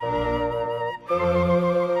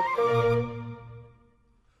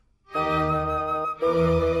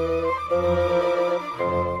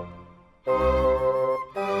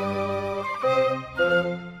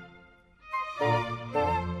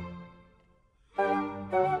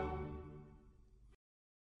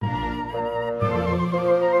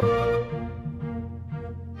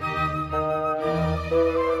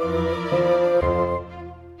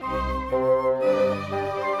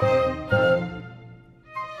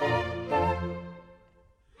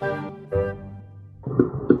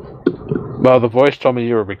Well, the voice told me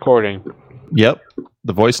you were recording. Yep.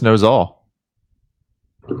 The voice knows all.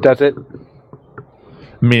 Does it?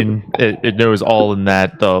 I mean, it knows all in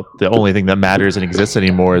that the only thing that matters and exists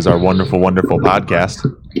anymore is our wonderful, wonderful podcast.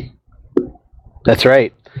 That's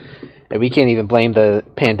right. And we can't even blame the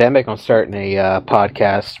pandemic on starting a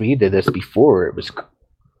podcast. We did this before it was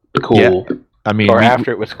cool. Yeah. I mean,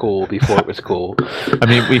 after it was cool, before it was cool. I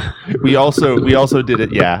mean, we also did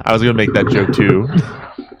it. Yeah, I was gonna make that joke too.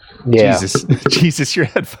 Yeah. Jesus, your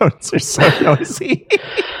headphones are so noisy.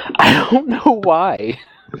 I don't know why.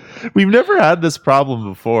 We've never had this problem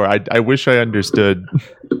before. I wish I understood.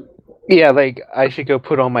 Yeah, like I should go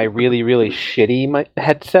put on my really, really shitty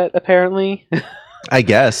headset. Apparently, I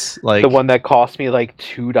guess like the one that cost me like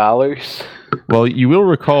 $2. Well, you will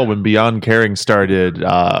recall when Beyond Caring started,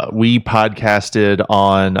 we podcasted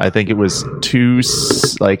on, I think it was two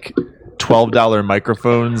like $12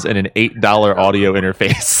 microphones and an $8 audio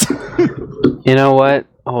interface. You know what?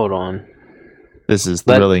 Hold on. This is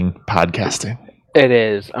thrilling podcasting. It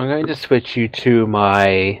is. I'm going to switch you to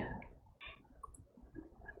my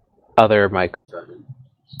other microphone.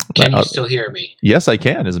 Can you still hear me? Yes, I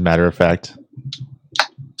can, as a matter of fact.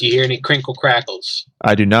 Do you hear any crinkle crackles?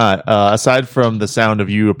 I do not. Aside from the sound of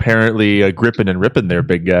you apparently gripping and ripping there,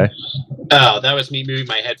 big guy. Oh, that was me moving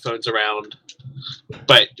my headphones around.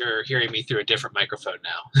 But you're hearing me through a different microphone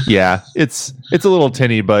now. Yeah, it's a little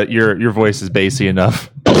tinny, but your voice is bassy enough.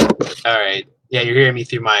 All right. Yeah, you're hearing me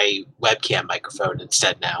through my webcam microphone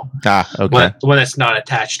instead now. Ah, okay. The one that's not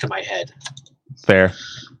attached to my head. Fair.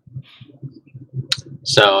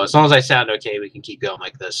 So as long as I sound okay, we can keep going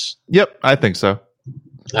like this. Yep, I think so.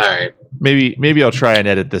 All right. Maybe I'll try and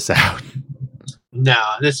edit this out. No,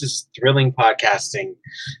 this is thrilling podcasting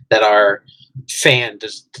that our fan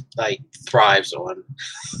just thrives on.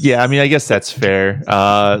 Yeah, I mean, I guess that's fair.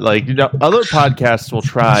 Other podcasts will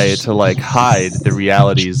try to hide the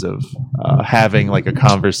realities of having a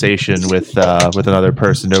conversation with another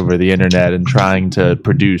person over the internet and trying to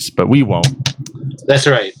produce, but we won't. That's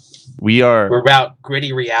right. We're about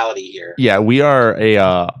gritty reality here. Yeah, we are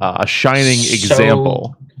a shining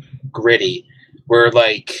example. Gritty. We're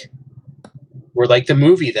like the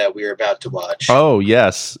movie that we're about to watch. Oh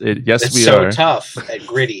yes, it's we so are. Tough and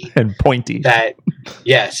gritty and pointy. That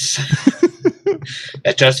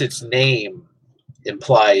that just its name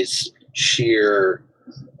implies sheer,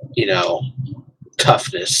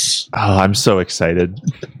 toughness. Oh, I'm so excited!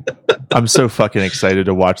 I'm so fucking excited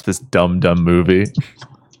to watch this dumb movie.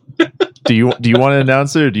 Do you want to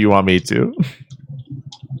announce it, or do you want me to?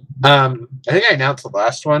 I think I announced the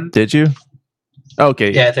last one. Did you?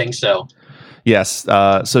 Okay. Yeah, I think so. Yes.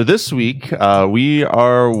 So this week we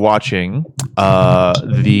are watching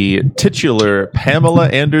the titular Pamela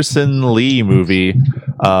Anderson Lee movie,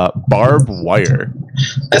 Barb Wire.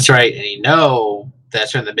 That's right, and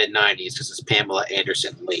that's from the mid-'90s because it's Pamela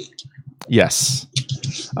Anderson Lee. Yes.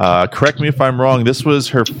 Correct me if I'm wrong. This was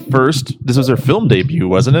her film debut,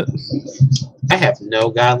 wasn't it? I have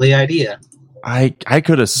no godly idea. I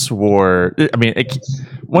could have swore. I mean,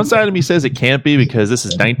 one side of me says it can't be because this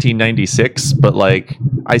is 1996, but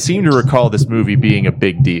I seem to recall this movie being a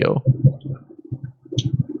big deal.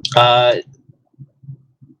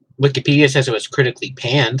 Wikipedia says it was critically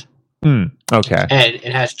panned. Okay. And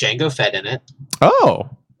it has Django Fett in it.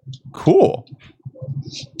 Oh, cool.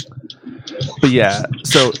 But yeah,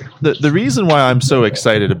 so the reason why I'm so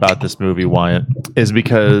excited about this movie, Wyatt, is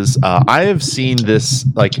because I have seen this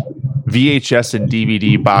VHS and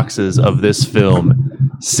DVD boxes of this film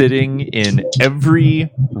sitting in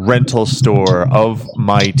every rental store of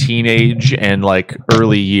my teenage and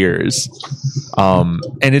early years. And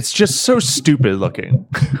it's just so stupid looking.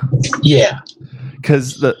 Yeah.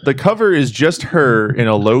 Because the cover is just her in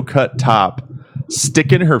a low-cut top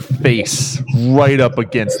sticking her face right up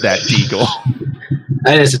against that deagle.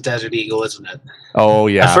 That is a Desert Eagle, isn't it? Oh,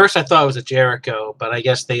 yeah. At first I thought it was a Jericho, but I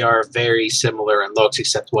guess they are very similar in looks,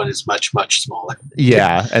 except one is much, much smaller.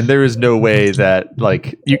 Yeah, and there is no way that,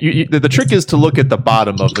 the trick is to look at the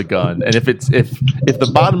bottom of the gun, and if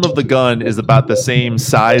the bottom of the gun is about the same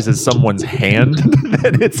size as someone's hand,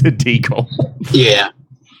 then it's a deagle. Yeah.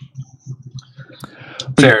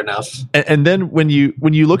 Fair enough. And then when you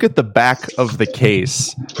look at the back of the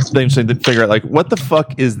case, then you figure out what the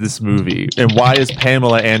fuck is this movie and why is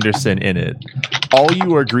Pamela Anderson in it? All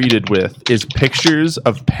you are greeted with is pictures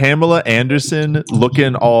of Pamela Anderson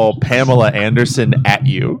looking all Pamela Anderson at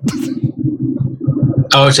you.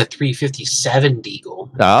 Oh, it's a 357 Deagle.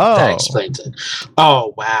 Oh, that explains it.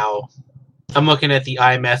 Oh wow. I'm looking at the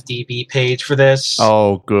IMFDB page for this.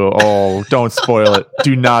 Oh, good. Oh, don't spoil it.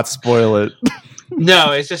 Do not spoil it.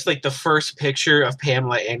 No, it's just the first picture of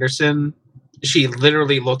Pamela Anderson she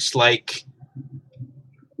literally looks like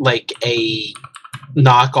a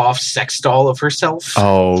knockoff sex doll of herself.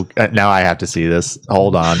 Oh, now I have to see this.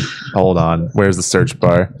 Hold on. Where's the search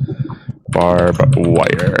bar? Barb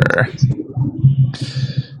Wire.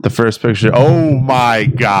 The first picture. Oh my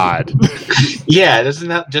god. Yeah, doesn't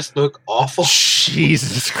that just look awful?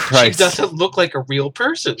 Jesus Christ. She doesn't look like a real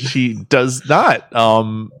person. She does not.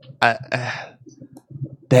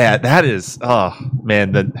 That is, oh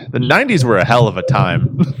man, the 90s were a hell of a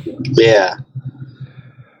time. Yeah.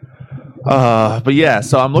 But yeah,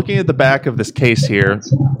 so I'm looking at the back of this case here,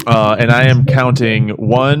 and I am counting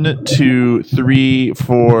 1, 2, 3,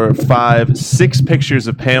 4, 5, 6 pictures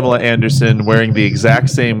of Pamela Anderson wearing the exact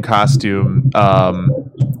same costume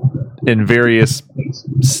in various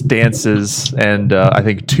stances, and I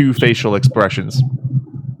think 2 facial expressions.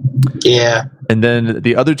 Yeah. And then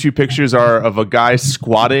the other 2 pictures are of a guy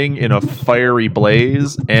squatting in a fiery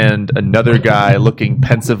blaze and another guy looking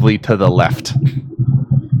pensively to the left.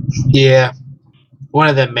 Yeah. One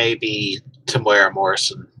of them may be Tamara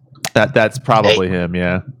Morrison. That's probably him,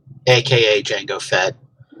 yeah. AKA Django Fett.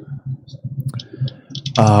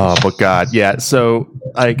 Oh, but God, yeah. So,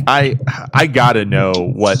 like, I gotta know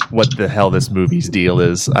what the hell this movie's deal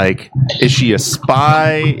is. Like, is she a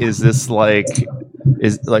spy? Is this like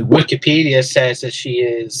what? Wikipedia says that she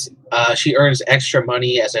is. She earns extra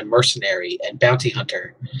money as a mercenary and bounty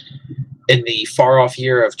hunter in the far-off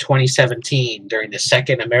year of 2017 during the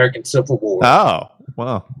Second American Civil War. Oh,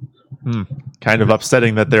 well, kind of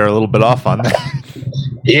upsetting that they're a little bit off on that.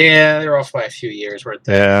 Yeah, they're off by a few years, weren't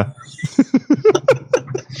they? Yeah.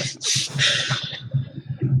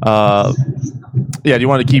 Yeah. Do you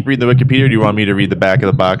want to keep reading the Wikipedia, or do you want me to read the back of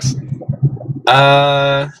the box?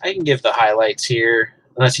 I can give the highlights here,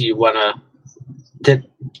 unless you want to.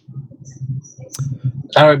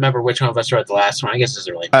 I don't remember which one of us read the last one. I guess it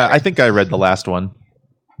doesn't really matter. I think I read the last one.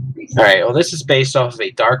 All right. Well, this is based off of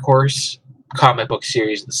a Dark Horse comic book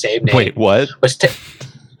series of the same name. Wait, what?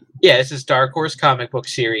 Yeah, this is Dark Horse comic book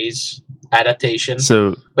series adaptation.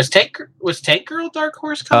 So was Tank Girl Dark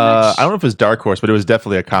Horse comics? I don't know if it was Dark Horse, but it was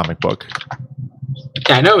definitely a comic book.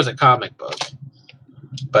 Yeah, I know it was a comic book,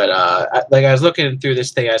 but I was looking through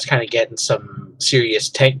this thing, I was kind of getting some serious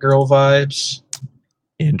Tank Girl vibes.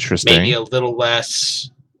 Interesting. Maybe a little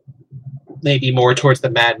less, maybe more towards the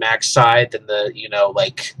Mad Max side than the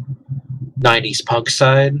 90s punk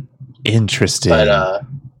side. Interesting. But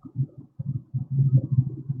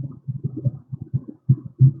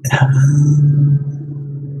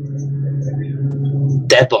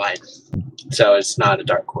Deadline, so it's not a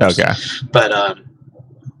Dark Horse. Okay, but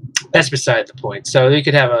that's beside the point. So you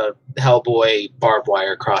could have a Hellboy Barbed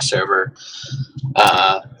Wire crossover.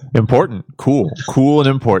 Important, cool and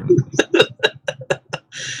important.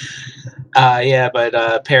 Yeah, but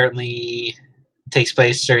apparently takes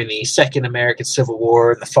place during the Second American Civil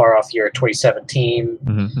War in the far-off year of 2017.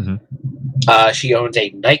 Mm-hmm. She owns a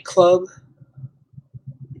nightclub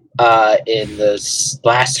in the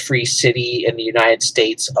last free city in the United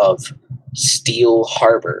States of Steel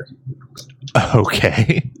Harbor.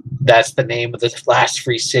 Okay. That's the name of the last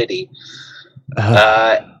free city.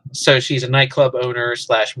 So she's a nightclub owner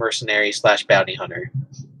 / mercenary / bounty hunter.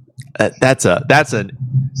 That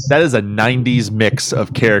is a 90s mix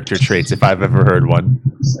of character traits if I've ever heard one.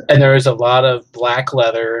 And there is a lot of black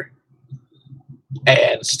leather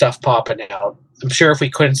and stuff popping out. I'm sure if we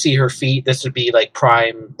couldn't see her feet, this would be like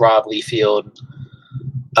prime Rob Liefeld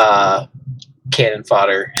cannon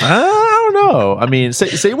fodder. I don't know. I mean,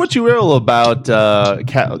 say what you will about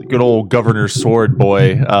good old Governor Sword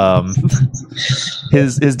Boy.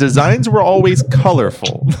 His designs were always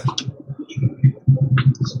colorful.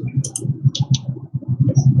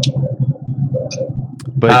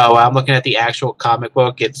 But I'm looking at the actual comic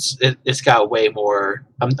book. It's got way more.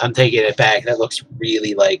 I'm taking it back. That looks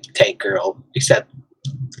really like Tank Girl, except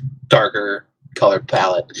darker colored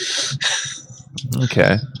palette.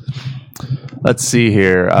 Okay. Let's see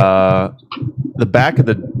here. The back of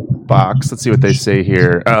the box. Let's see what they say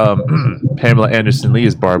here. Pamela Anderson Lee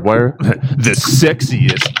is Barbed Wire. The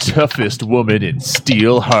sexiest, toughest woman in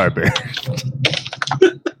Steel Harbor.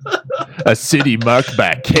 A city marked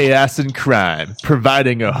by chaos and crime,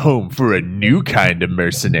 providing a home for a new kind of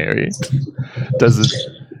mercenary.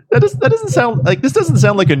 That doesn't sound like this. Doesn't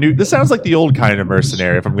sound like a new. This sounds like the old kind of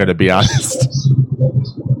mercenary. If I'm going to be honest.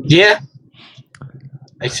 Yeah.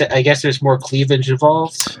 I guess there's more cleavage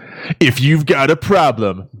involved. If you've got a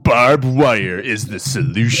problem, barbed wire is the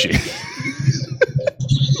solution.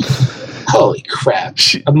 Holy crap!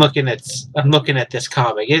 I'm looking at this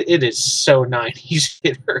comic. It is so 90s.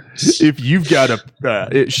 It hurts. If you've got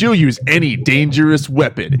she'll use any dangerous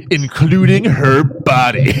weapon, including her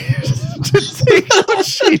body, to take what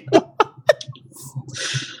she wants.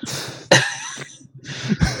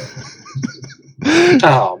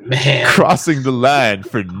 Oh man! Crossing the line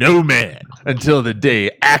for no man until the day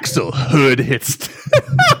Axel Hood hits.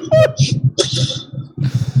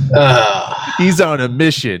 He's on a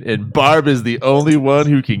mission, and Barb is the only one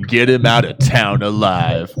who can get him out of town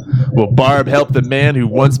alive. Will Barb help the man who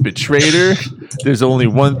once betrayed her? There's only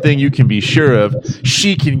one thing you can be sure of.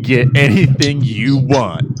 She can get anything you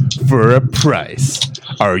want for a price.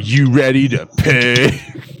 Are you ready to pay?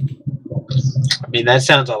 I mean, that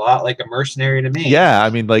sounds a lot like a mercenary to me. Yeah, I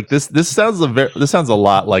mean, like this sounds a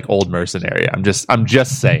lot like old Mercenary. I'm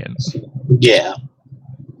just saying. Yeah.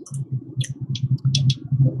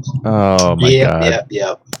 Oh my god.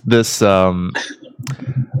 Yeah. This all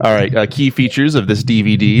right, key features of this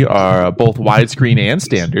DVD are both widescreen and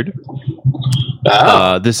standard.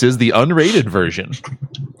 Oh. This is the unrated version.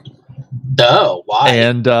 Oh, why?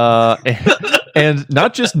 And and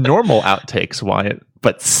not just normal outtakes, Wyatt,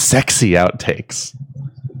 but sexy outtakes.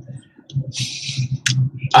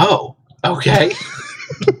 Oh, okay.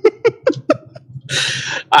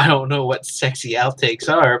 I don't know what sexy outtakes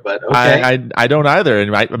are, but okay. I don't either,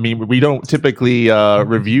 and I mean we don't typically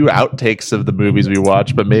review outtakes of the movies we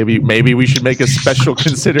watch, but maybe we should make a special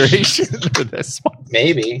consideration for this one.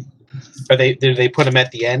 Maybe. Do they put them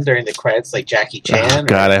at the end during the credits like Jackie Chan? Oh,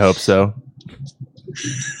 God, I hope so.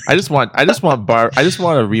 I just want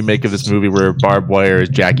a remake of this movie where Barb Wire is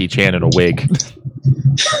Jackie Chan in a wig.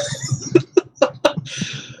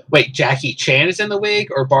 Wait, Jackie Chan is in the wig,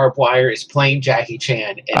 or Barb Wire is playing Jackie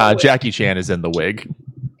Chan in the wig? Jackie Chan is in the wig.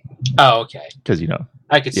 Oh, okay. Because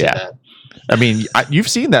I could see that. I mean, you've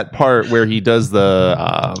seen that part where he does the.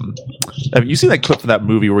 Have you seen that clip from that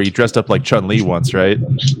movie where he dressed up like Chun-Li once, right?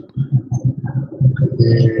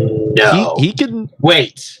 No. He can.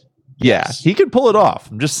 Wait. Yeah, he can pull it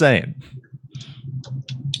off. I'm just saying.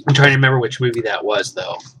 I'm trying to remember which movie that was,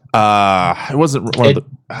 though. It wasn't one of the.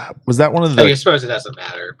 Was that one of the? I suppose it doesn't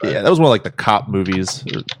matter. But. Yeah, that was one of like the cop movies.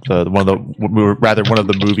 One of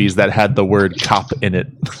the movies that had the word "cop" in it.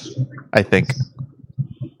 I think.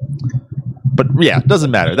 But yeah,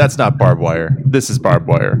 doesn't matter. That's not Barb Wire. This is Barb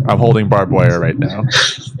Wire. I'm holding Barb Wire right now.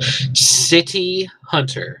 City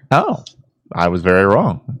Hunter. Oh, I was very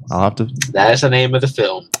wrong. I'll have to. That is the name of the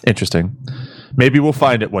film. Interesting. Maybe we'll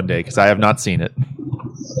find it one day because I have not seen it.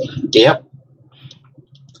 Yep.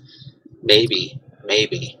 Maybe.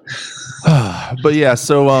 But yeah,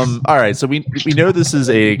 so all right, so we know this is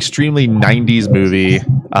a extremely 90s movie.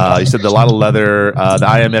 You said a lot of leather. The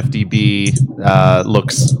IMFDB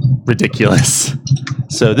looks ridiculous.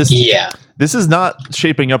 So this is not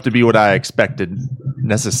shaping up to be what I expected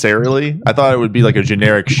necessarily. I thought it would be like a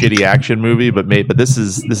generic shitty action movie, but this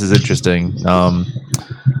is interesting.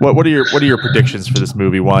 What are your predictions for this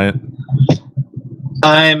movie, Wyatt?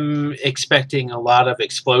 I'm expecting a lot of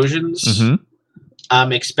explosions. Mm-hmm.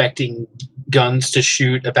 I'm expecting guns to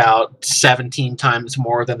shoot about 17 times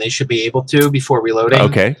more than they should be able to before reloading.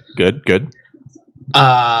 Okay, good.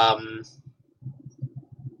 I'm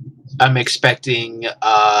expecting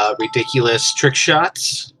ridiculous trick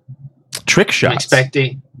shots. Trick shots? I'm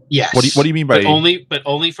expecting, yes. What do you mean by but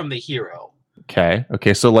only from the hero.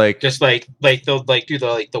 Okay, so like just like they'll do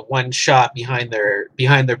the one shot behind their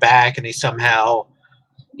back, and they somehow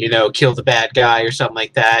kill the bad guy or something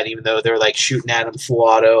like that, even though they're like shooting at him full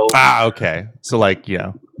auto. Okay. So like,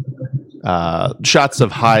 shots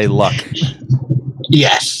of high luck.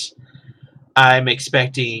 Yes. I'm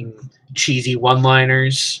expecting cheesy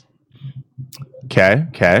one-liners. Okay.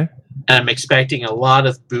 And I'm expecting a lot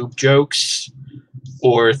of boob jokes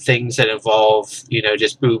or things that involve,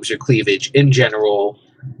 just boobs or cleavage in general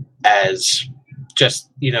as just,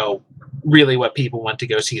 really what people want to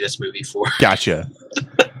go see this movie for. Gotcha.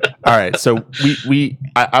 All right, so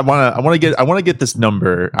I want to get this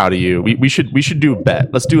number out of you. We should do a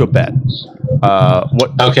bet. Let's do a bet.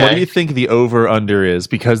 What do you think the over under is?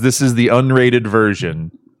 Because this is the unrated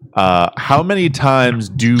version. How many times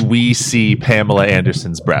do we see Pamela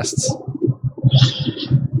Anderson's breasts?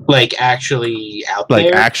 Like actually out there?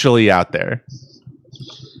 Like actually out there.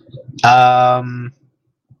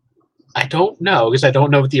 I don't know because I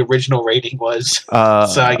don't know what the original rating was.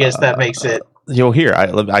 So I guess that makes it. You'll hear.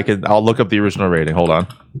 I'll look up the original rating. Hold on.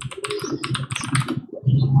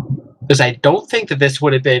 Because I don't think that this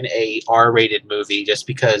would have been a R-rated movie, just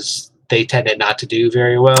because they tended not to do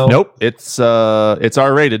very well. Nope, it's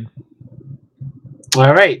R-rated.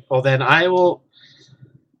 All right. Well, then I will.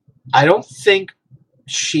 I don't think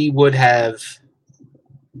she would have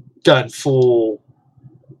done full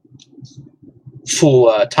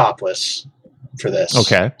topless for this.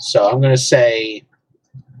 Okay. So I'm going to say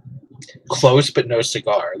close but no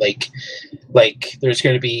cigar. Like there's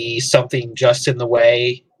going to be something just in the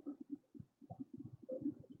way.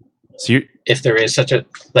 So if there is such a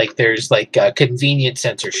there's convenient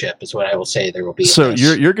censorship is what I will say there will be. So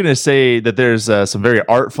you're going to say that there's some very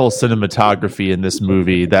artful cinematography in this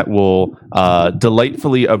movie that will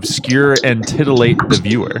delightfully obscure and titillate the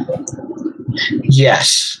viewer.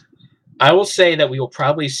 Yes, I will say that we will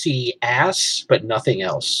probably see ass, but nothing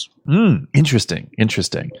else. Interesting.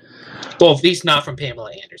 Well, at least not from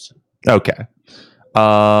Pamela Anderson. Okay.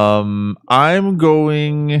 I'm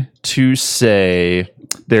going to say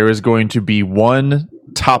there is going to be one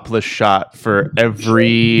topless shot for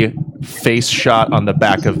every face shot on the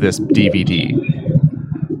back of this DVD.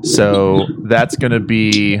 So that's going to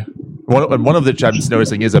be one of which I'm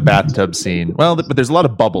noticing is a bathtub scene. Well, but there's a lot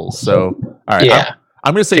of bubbles. So, all right. Yeah.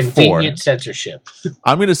 I'm going to say convenient 4. Censorship.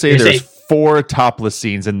 I'm going to say there's 4 topless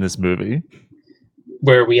scenes in this movie.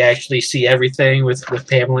 Where we actually see everything with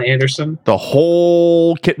Pamela Anderson. The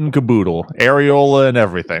whole kit and caboodle, areola and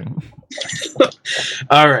everything.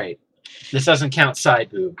 All right. This doesn't count side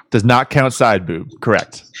boob. Does not count side boob.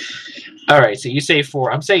 Correct. All right. So you say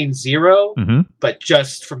 4. I'm saying 0, but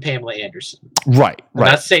just from Pamela Anderson. Right. I'm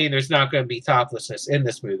not saying there's not going to be toplessness in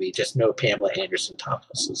this movie. Just no Pamela Anderson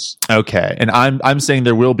toplessness. Okay. And I'm saying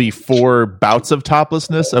there will be 4 bouts of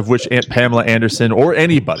toplessness, of which Pamela Anderson or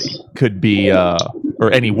anybody could be,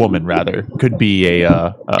 or any woman rather, could be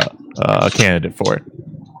a candidate for it.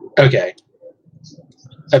 Okay.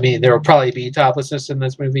 I mean, there will probably be toplessness in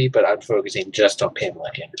this movie, but I'm focusing just on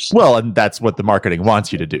Pamela Anderson. Well, and that's what the marketing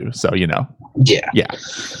wants you to do. So, you know. Yeah.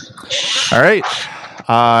 All right.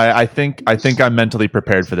 I think I'm mentally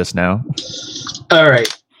prepared for this now. All right.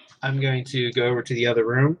 I'm going to go over to the other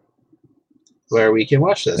room where we can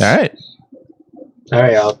watch this. All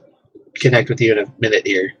right. I'll connect with you in a minute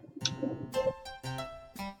here.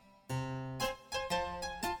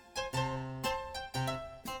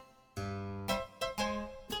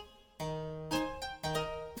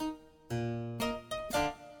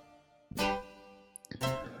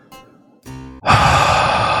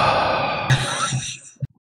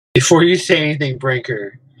 Before you say anything,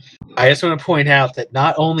 Brinker, I just want to point out that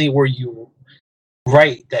not only were you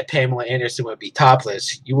right that Pamela Anderson would be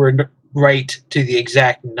topless, you were right to the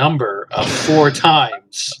exact number of 4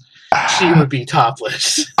 times she would be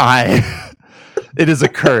topless. It is a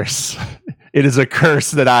curse. It is a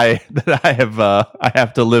curse that I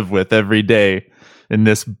have to live with every day in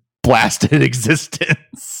this blasted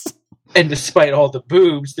existence. And despite all the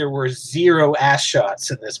boobs, there were 0 ass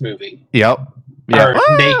shots in this movie. Yep. Or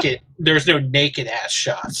naked. There's no naked ass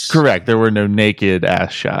shots. Correct. There were no naked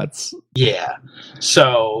ass shots. Yeah.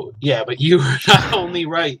 So, yeah, but you were not only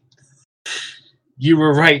right. You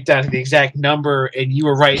were right down to the exact number, and you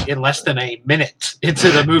were right in less than a minute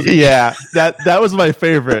into the movie. Yeah, that was my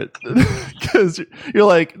favorite. Because you're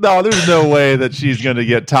like, no, there's no way that she's going to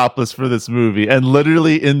get topless for this movie. And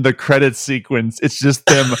literally in the credits sequence, it's just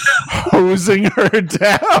them hosing her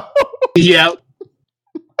down. Yep.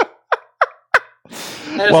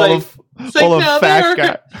 Well, a fat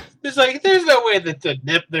guy. It's like, there's no way that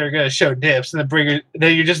they're going to show nips. And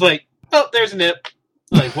then you're just like, oh, there's a nip.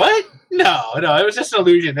 Like, what? No, it was just an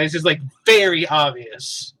illusion. It's just like very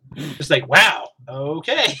obvious. Just like, wow,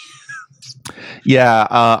 okay. Yeah,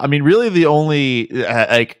 I mean, really, the only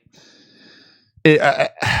I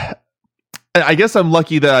guess I'm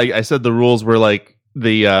lucky that I said the rules were like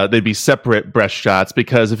they'd be separate breast shots,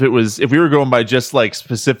 because if we were going by just like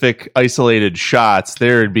specific isolated shots,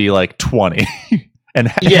 there'd be like 20, and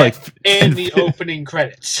the opening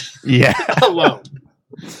credits, alone.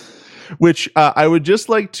 Which I would just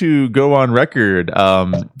like to go on record.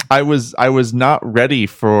 I was not ready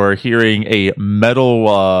for hearing a metal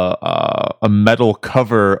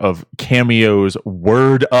cover of Cameo's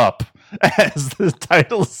 "Word Up" as the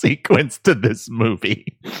title sequence to this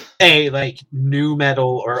movie. A new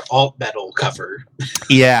metal or alt metal cover.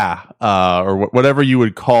 Yeah, or whatever you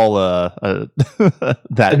would call that.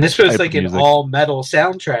 And this was like an all metal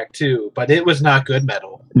soundtrack too, but it was not good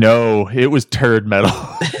metal. No, it was turd metal.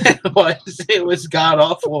 It was god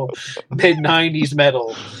awful mid-90s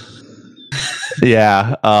metal.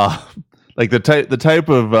 Yeah, like the type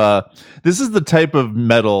of this is the type of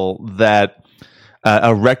metal that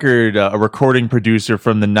a recording producer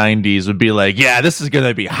from the 90s would be like, yeah, this is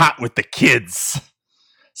gonna be hot with the kids.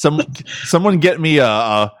 Someone get me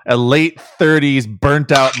a late 30s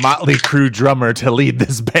burnt out Motley Crue drummer to lead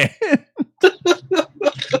this band.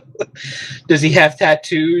 Does he have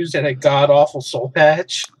tattoos and a god awful soul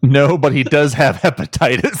patch? No, but he does have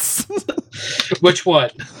hepatitis. Which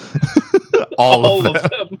one? All of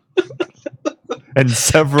them. And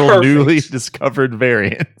several Perfect. newly discovered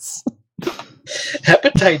variants.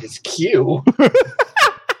 Hepatitis Q.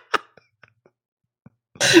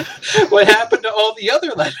 What happened to all the other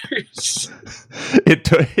letters?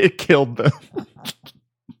 It killed them.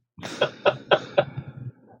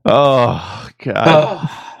 Oh God!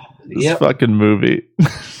 This fucking movie.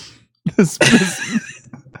 this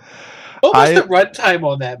What was the runtime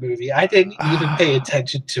on that movie? I didn't even pay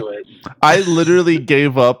attention to it. I literally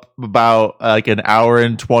gave up about like an hour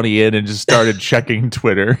and 20 in and just started checking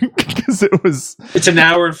Twitter because It's an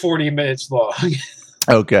hour and 40 minutes long.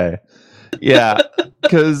 Okay. Yeah,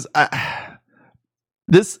 because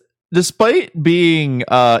this, despite being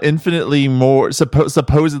infinitely more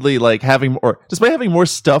supposedly like having more, despite having more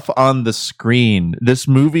stuff on the screen, this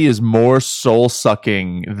movie is more soul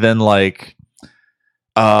sucking than like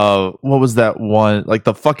what was that one, like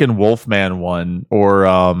the fucking Wolfman one, or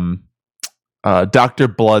Dr.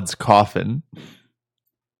 Blood's Coffin.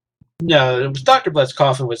 No, Dr. Blood's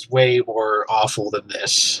Coffin was way more awful than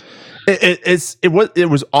this. It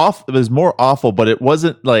was off. It was more awful, but it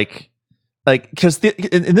wasn't like because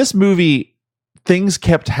in this movie things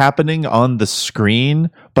kept happening on the screen,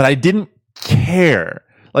 but I didn't care.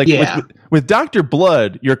 Like with Dr.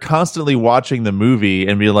 Blood, you're constantly watching the movie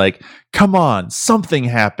and be like, "Come on, something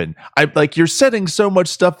happened." You're setting so much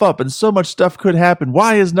stuff up, and so much stuff could happen.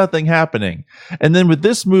 Why is nothing happening? And then with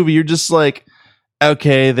this movie, you're just like,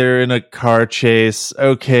 okay, they're in a car chase.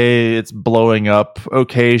 Okay, it's blowing up.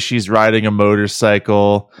 Okay, she's riding a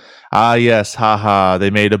motorcycle. Ah, yes, haha, they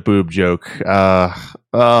made a boob joke.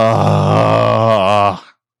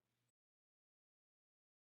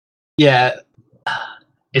 Yeah,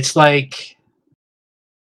 it's like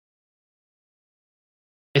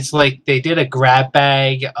they did a grab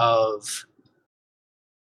bag of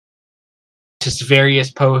just various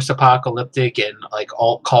post-apocalyptic and like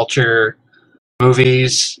alt culture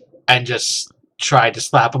movies and just tried to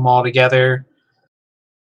slap them all together.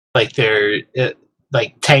 Like they're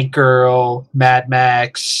like Tank Girl, Mad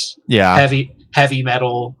Max, heavy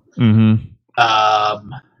metal. Mm-hmm. I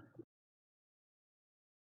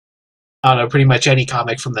don't know, pretty much any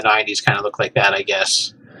comic from the 90s kind of looked like that, I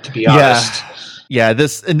guess, to be honest. Yeah,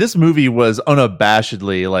 this movie was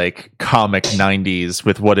unabashedly like comic 90s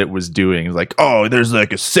with what it was doing. Like, oh, there's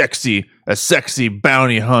like a sexy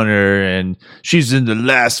bounty hunter, and she's in the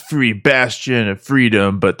last free bastion of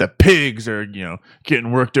freedom, but the pigs are,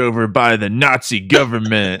 getting worked over by the Nazi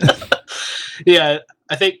government. Yeah,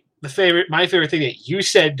 I think my favorite thing that you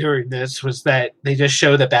said during this was that they just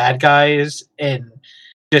show the bad guys in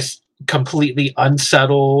just completely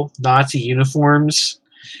unsubtle Nazi uniforms,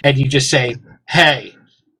 and you just say, "Hey,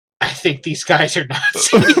 I think these guys are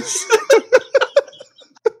Nazis."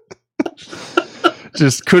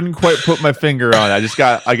 Just couldn't quite put my finger on it.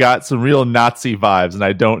 I got some real Nazi vibes, and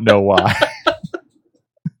I don't know why.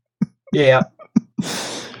 Yeah.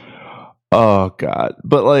 Oh God.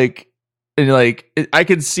 But I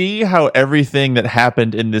could see how everything that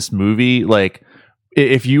happened in this movie, like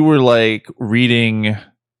if you were reading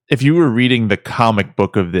the comic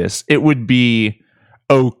book of this, it would be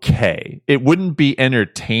okay. It wouldn't be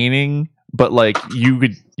entertaining, but like you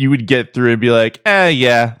would get through and be like,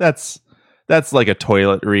 yeah, that's like a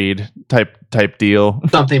toilet read type deal.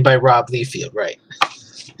 Something by Rob Liefeld, right?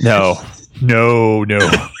 No.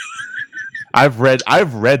 I've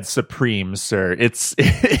read Supreme, sir. It's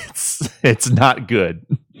not good.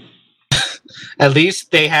 At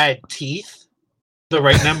least they had teeth, the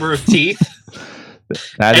right number of teeth.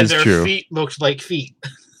 That is true. And their feet looked like feet.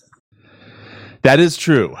 That is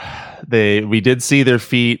true. We did see their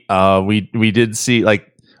feet. We did see I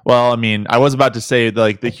was about to say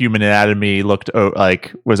like the human anatomy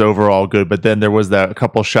was overall good, but then there was a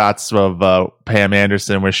couple shots of Pam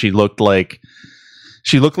Anderson where she looked like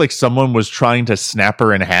someone was trying to snap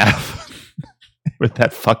her in half with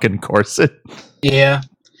that fucking corset. Yeah.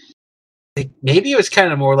 Maybe it was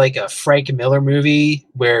kind of more like a Frank Miller movie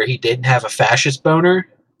where he didn't have a fascist boner.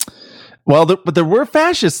 Well, but there were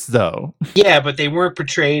fascists though. Yeah, but they weren't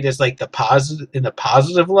portrayed as like the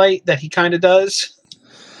positive light that he kind of does.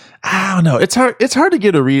 I don't know. It's hard to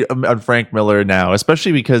get a read on Frank Miller now,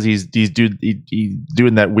 especially because he's doing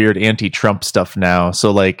that weird anti-Trump stuff now.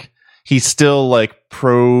 So like he's still like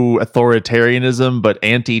pro-authoritarianism, but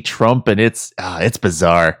anti-Trump, and it's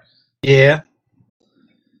bizarre. Yeah.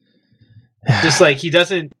 Just like he's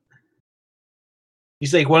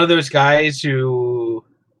like one of those guys who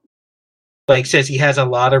like says he has a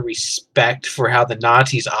lot of respect for how the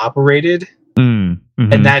Nazis operated,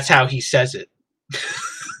 Mm-hmm. and that's how he says it.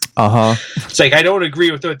 It's like, I don't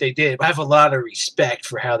agree with what they did, but I have a lot of respect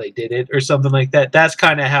for how they did it, or something like that. That's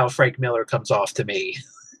kind of how Frank Miller comes off to me.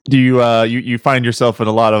 Do you find yourself in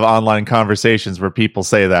a lot of online conversations where people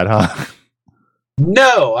say that, huh?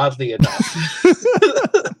 No, oddly enough.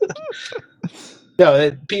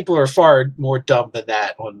 No, people are far more dumb than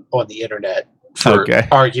that on the internet for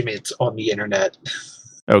arguments on the internet.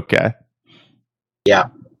 Okay. Yeah.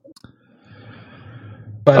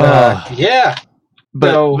 But yeah.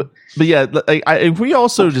 But yeah, if we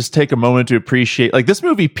also just take a moment to appreciate, like, this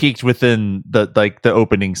movie peaked within the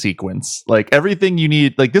opening sequence. Like, everything you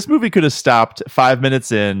need, like, this movie could have stopped 5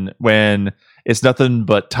 minutes in when it's nothing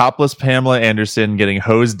but topless Pamela Anderson getting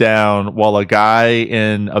hosed down while a guy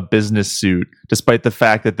in a business suit, despite the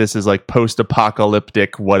fact that this is like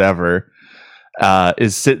post-apocalyptic whatever,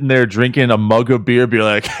 is sitting there drinking a mug of beer, be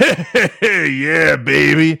like, hey, yeah,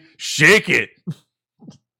 baby, shake it.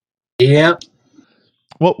 Yep.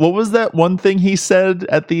 What was that one thing he said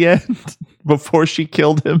at the end before she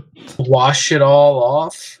killed him? Wash it all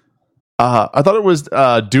off. I thought it was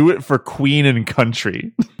do it for Queen and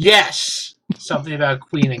Country. Yes. Something about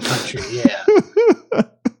Queen and Country, yeah.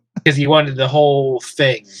 Because he wanted the whole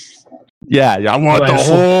thing. Yeah, I want the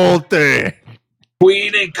whole thing.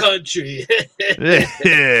 Queen and Country.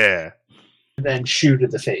 Yeah. And then shoot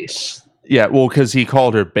in the face. Yeah, well, because he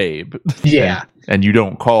called her babe. Yeah. And you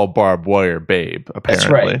don't call Barb Wire babe,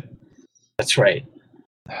 apparently. That's right.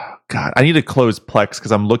 God, I need to close Plex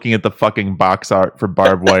because I'm looking at the fucking box art for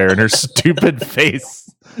Barb Wire and her stupid face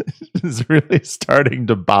is really starting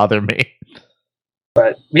to bother me.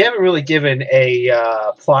 But we haven't really given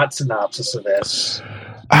a plot synopsis of this.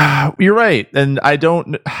 You're right, and I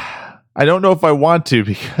don't know if I want to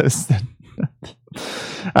because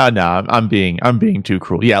no, I'm being too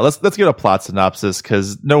cruel. Yeah, let's get a plot synopsis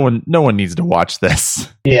because no one needs to watch this.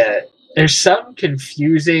 Yeah, there's some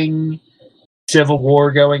confusing civil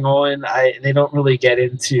war going on. They don't really get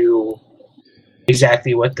into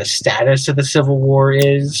exactly what the status of the civil war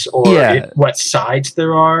is or what sides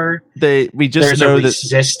there are. We just there's know a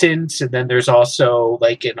resistance, and then there's also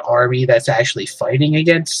like an army that's actually fighting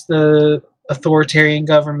against the authoritarian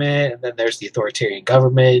government, and then there's the authoritarian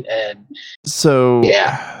government, and so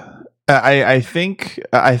yeah. I think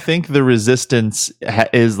the resistance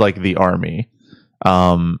is like the army.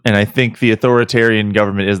 And I think the authoritarian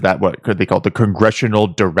government is that, what could they call it? The Congressional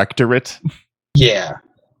Directorate? Yeah.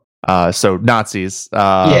 So Nazis.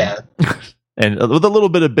 Yeah. And with a little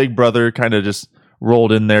bit of Big Brother kind of just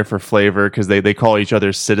rolled in there for flavor because they call each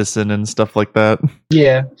other citizen and stuff like that.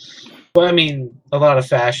 Yeah. Well, I mean, a lot of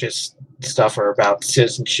fascist stuff are about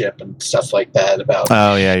citizenship and stuff like that. About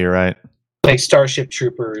oh, yeah, you're right. Like Starship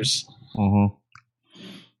Troopers. Mm-hmm.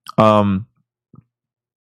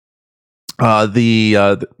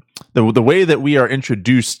 The way that we are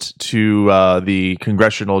introduced to the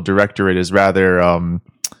Congressional Directorate is rather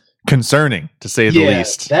concerning, to say the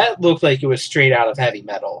least. That looked like it was straight out of Heavy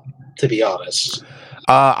Metal, to be honest.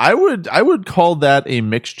 I would call that a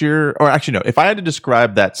mixture, or actually no. If I had to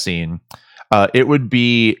describe that scene, it would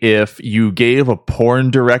be if you gave a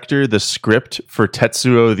porn director the script for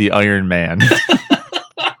Tetsuo the Iron Man.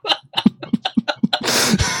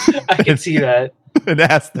 I can see that. And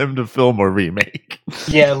ask them to film a remake.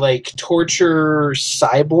 Yeah, like torture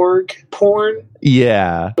cyborg porn.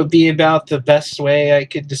 Yeah. Would be about the best way I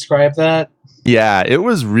could describe that. Yeah, it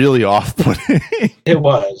was really off-putting. It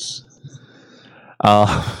was.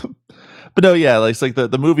 But no, yeah, like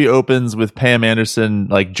the movie opens with Pam Anderson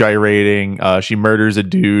like gyrating. She murders a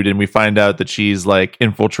dude, and we find out that she's like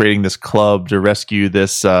infiltrating this club to rescue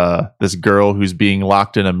this girl who's being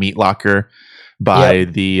locked in a meat locker by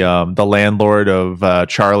the landlord of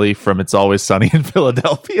Charlie from It's Always Sunny in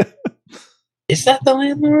Philadelphia. Is that the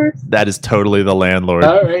landlord? That is totally the landlord.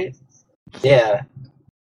 All right. Yeah.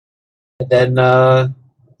 And then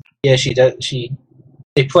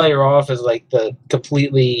they play her off as like the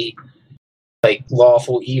completely like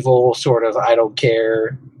lawful evil sort of I don't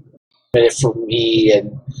care it for me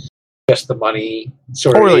and just the money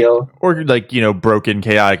sort of deal. Or like, broken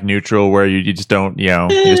chaotic neutral where you just don't, you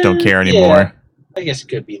just don't care anymore. Yeah. I guess it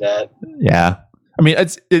could be that. Yeah. I mean,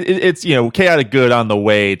 it's chaotic good on the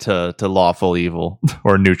way to lawful evil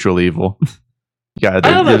or neutral evil. Yeah, I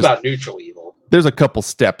don't know about neutral evil. There's a couple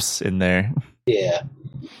steps in there. Yeah.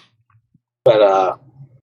 But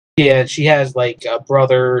yeah, she has like a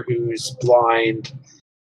brother who's blind.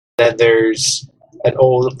 Then there's an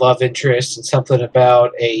old love interest and something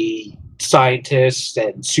about a scientists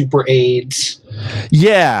and super aides.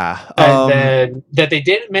 Yeah. And then that they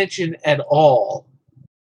didn't mention at all,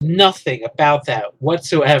 nothing about that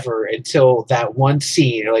whatsoever until that one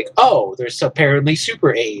scene. You're like, oh, there's apparently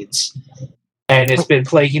super aides, and it's been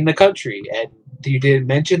plaguing the country, and you didn't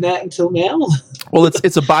mention that until now. Well,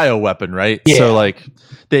 it's a bioweapon, right? Yeah. So like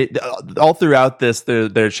they all throughout this,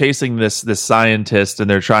 they're chasing this scientist, and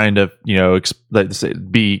they're trying to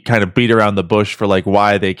be kind of beat around the bush for like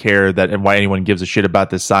why they care that and why anyone gives a shit about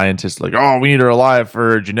this scientist. Like, oh, we need her alive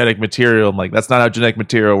for genetic material. I'm like, that's not how genetic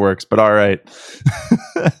material works, but all right.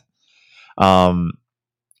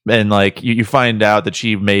 And like you find out that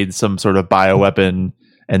she made some sort of bioweapon.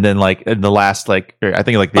 And then, like in the last, like I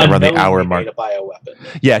think, like around the hour mark, made a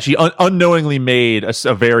bioweapon. Yeah, she unknowingly made a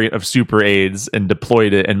variant of super aids and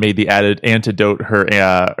deployed it and made the added antidote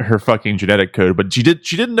her fucking genetic code. But she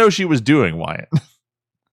didn't know she was doing, Wyatt,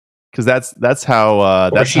 because that's how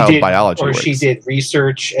biology works. Or she did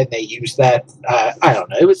research and they used that. I don't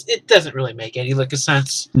know. It doesn't really make any lick of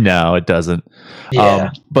sense. No, it doesn't.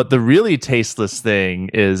 Yeah. But the really tasteless thing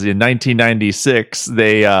is in 1996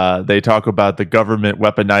 they talk about the government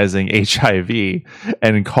weaponizing HIV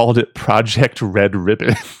and called it Project Red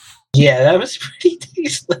Ribbon. Yeah, that was pretty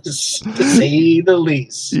tasteless to say the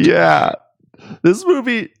least. Yeah. This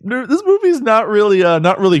movie's not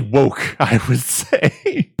really woke, I would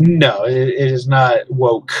say. No, it is not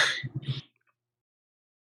woke.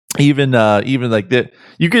 Even like that,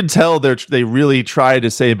 you can tell they really try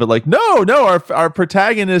to say, but like, no, our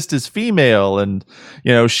protagonist is female, and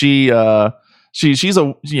she's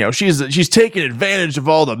taking advantage of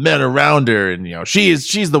all the men around her, and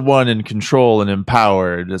she's the one in control and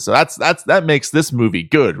empowered. So that makes this movie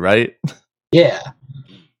good, right? Yeah.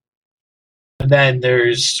 And then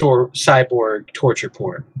there's cyborg torture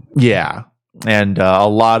porn. Yeah, and a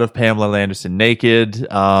lot of Pamela Anderson naked.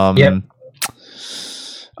 Yep.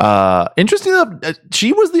 Interesting enough,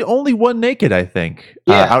 she was the only one naked, I think.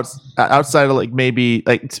 Yeah. Outside of like maybe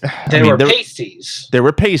like there were pasties. There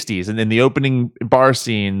were pasties, and in the opening bar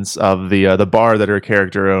scenes of the bar that her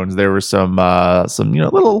character owns, there were some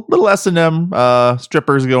little S&M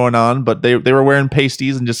strippers going on, but they were wearing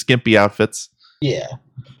pasties and just skimpy outfits. Yeah.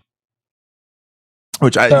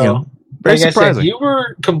 Which very like surprising. I said, you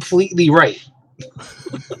were completely right.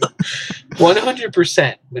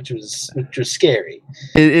 100%, which was scary.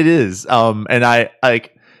 It is, and I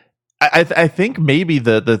think maybe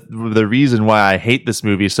the reason why I hate this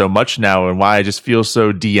movie so much now and why I just feel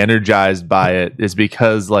so de-energized by it is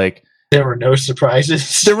because like there were no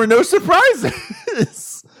surprises. There were no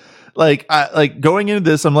surprises. like going into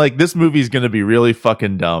this, I'm like, this movie's gonna be really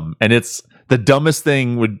fucking dumb, and it's. The dumbest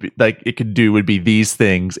thing would be would be these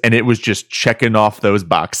things, and it was just checking off those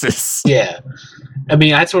boxes. Yeah, I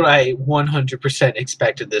mean that's what I 100%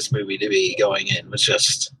 expected this movie to be going in. Was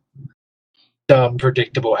just dumb,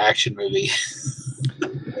 predictable action movie.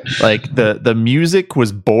 Like the music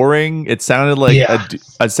was boring. It sounded like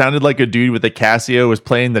a dude with a Casio was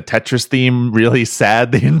playing the Tetris theme really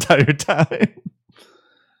sad the entire time.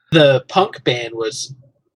 The punk band was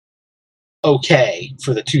okay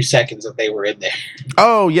for the 2 seconds that they were in there.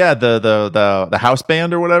 Oh yeah, the house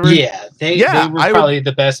band or whatever. Yeah, they were probably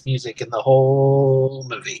the best music in the whole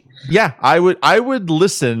movie. Yeah, I would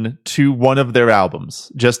listen to one of their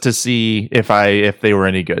albums just to see if they were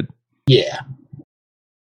any good. Yeah,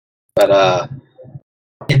 but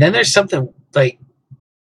and then there's something like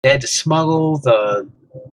they had to smuggle the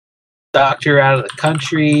doctor out of the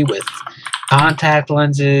country with contact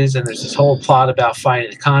lenses, and there's this whole plot about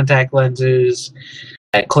finding the contact lenses,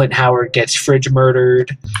 and Clint Howard gets fridge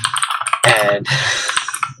murdered, and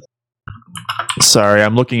sorry,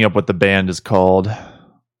 I'm looking up what the band is called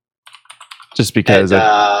just because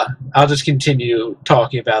I'll just continue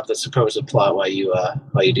talking about the supposed plot while you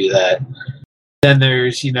do that. Then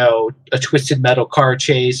there's a twisted metal car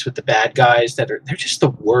chase with the bad guys they're just the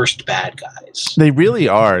worst bad guys. They really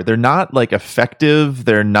are. They're not like effective.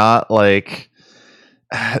 They're not like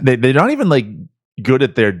they're not even like good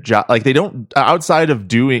at their job. Like they don't outside of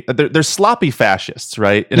doing. They're sloppy fascists,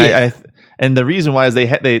 right? And yeah. And the reason why is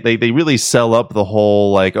they really sell up the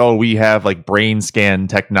whole like, oh, we have like brain scan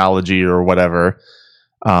technology or whatever.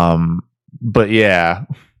 But yeah.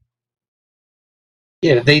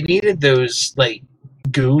 Yeah, they needed those like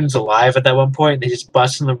goons alive at that one point. They just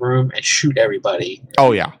bust in the room and shoot everybody.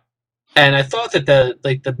 Oh yeah. And I thought that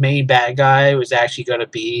the main bad guy was actually going to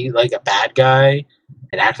be like a bad guy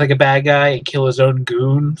and act like a bad guy and kill his own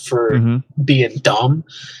goon for being dumb.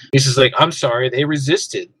 He's just like, I'm sorry, they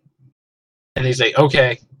resisted. And he's like,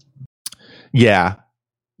 okay. Yeah.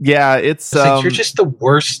 Yeah, it's like, you're just the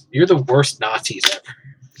worst. You're the worst Nazis ever.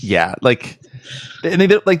 Yeah, like, and they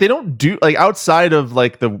don't do, like, outside of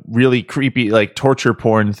like the really creepy like torture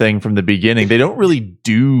porn thing from the beginning, they don't really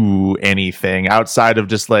do anything outside of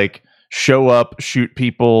just like show up, shoot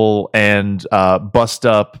people, and bust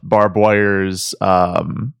up Barb Wire's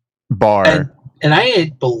bar. And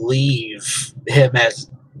I believe him as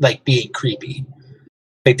like being creepy.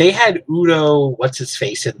 Like they had Udo, what's his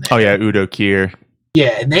face in there? Oh yeah, Udo Kier.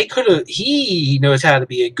 Yeah, and they could have. He knows how to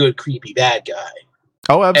be a good creepy bad guy.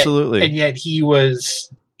 Oh, absolutely. And yet he was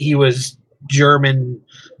German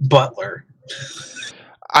butler.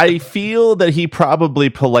 I feel that he probably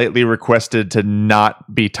politely requested to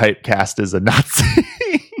not be typecast as a Nazi.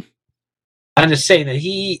 I'm just saying that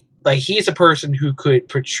he's a person who could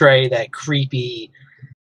portray that creepy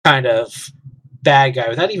kind of bad guy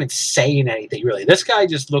without even saying anything, really. This guy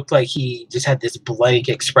just looked like he just had this blank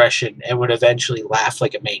expression and would eventually laugh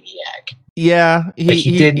like a maniac. Yeah,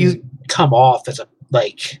 he didn't come off as a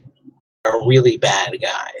really bad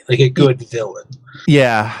guy, like a good villain.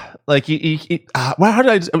 Yeah, like how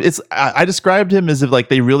did I described him as if like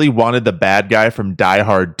they really wanted the bad guy from Die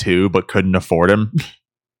Hard 2 but couldn't afford him.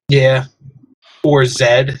 Yeah, or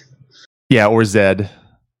Zed. Yeah, or Zed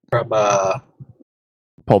from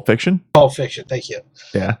Pulp Fiction. Pulp Fiction, thank you.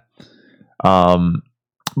 Yeah. But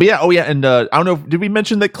yeah, oh yeah, and I don't know, did we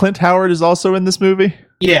mention that Clint Howard is also in this movie?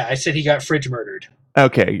 Yeah, I said he got fridge murdered.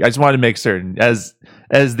 Okay, I just wanted to make certain, as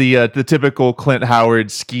the typical Clint Howard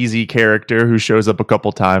skeezy character who shows up a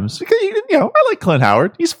couple times. You know, I like Clint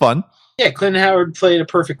Howard. He's fun. Yeah, Clint Howard played a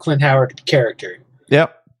perfect Clint Howard character.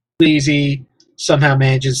 Yep. Sleazy, somehow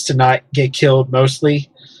manages to not get killed mostly.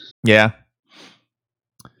 Yeah.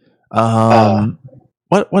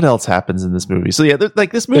 What else happens in this movie? So yeah,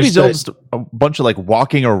 like this movie's just a bunch of like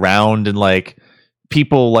walking around and like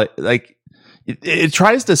people like it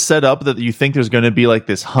tries to set up that you think there's going to be like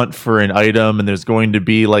this hunt for an item and there's going to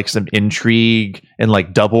be like some intrigue and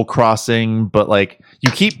like double crossing, but like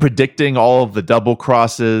you keep predicting all of the double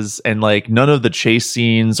crosses and like none of the chase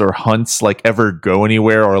scenes or hunts like ever go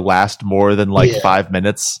anywhere or last more than like 5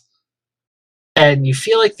 minutes. And you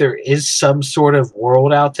feel like there is some sort of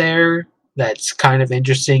world out there that's kind of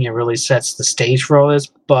interesting and really sets the stage for all this,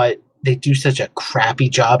 but they do such a crappy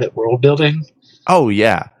job at world building. Oh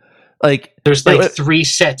yeah. Like there's like 3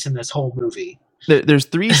 sets in this whole movie. There's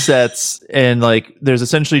 3 sets, and like there's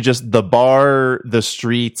essentially just the bar, the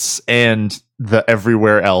streets, and the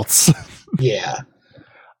everywhere else. Yeah.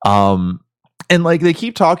 And like they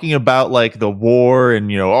keep talking about like the war,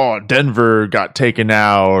 and you know, oh, Denver got taken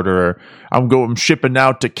out, or I'm shipping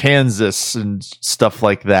out to Kansas and stuff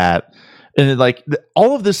like that. And like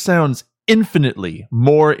all of this sounds infinitely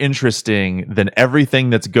more interesting than everything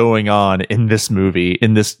that's going on in this movie,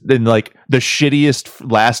 in like the shittiest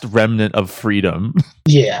last remnant of freedom.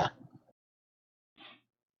 Yeah.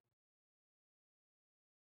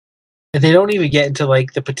 And they don't even get into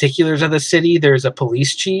like the particulars of the city. There's a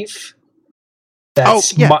police chief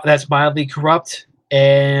that's mildly corrupt,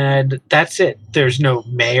 and that's it. There's no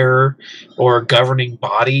mayor or governing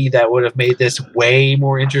body that would have made this way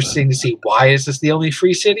more interesting to see. Why is this the only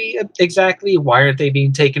free city exactly? Why aren't they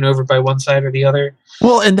being taken over by one side or the other?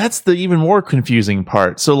 Well, and that's the even more confusing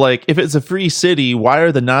part. So like if it's a free city, why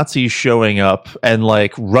are the Nazis showing up and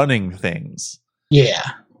like running things? Yeah.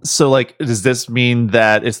 So like does this mean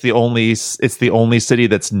that it's the only city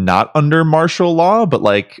that's not under martial law? But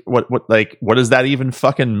like what does that even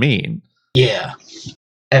fucking mean? Yeah.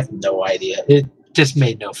 I have no idea. It just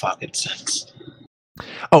made no fucking sense.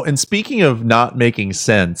 Oh, and speaking of not making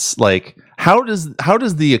sense, like how does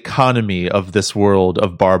the economy of this world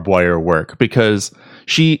of Barbed Wire work? Because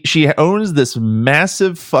she owns this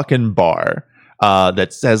massive fucking bar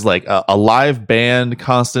that has like a live band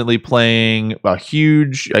constantly playing, a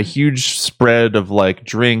huge spread of like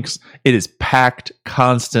drinks. It is packed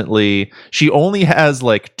constantly. She only has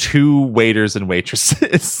like 2 waiters and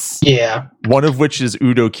waitresses. Yeah. One of which is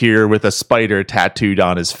Udo Kier with a spider tattooed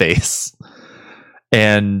on his face.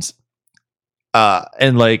 And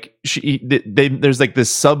like there's like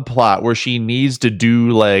this subplot where she needs to do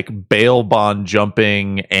like bail bond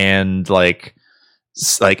jumping and like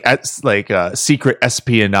secret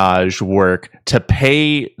espionage work to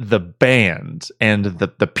pay the band and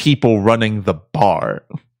the people running the bar.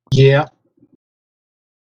 Yeah.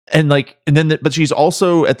 But she's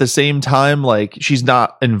also at the same time like she's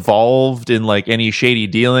not involved in like any shady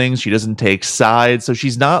dealings. She doesn't take sides, so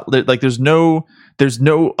she's not like there's no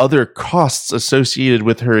other costs associated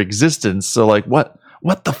with her existence. So like what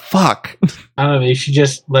the fuck? I don't know, she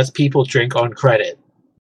just lets people drink on credit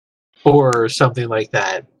or something like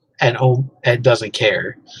that and doesn't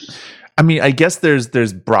care. I mean, I guess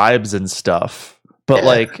there's bribes and stuff, But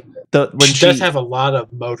like when she does have a lot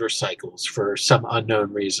of motorcycles for some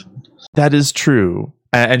unknown reason. That is true.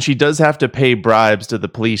 And she does have to pay bribes to the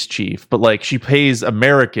police chief, but like she pays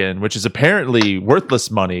American, which is apparently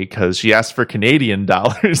worthless money because she asked for Canadian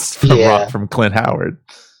dollars from Clint Howard.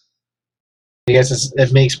 I guess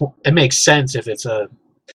it makes sense if it's a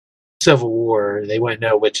Civil War. They wouldn't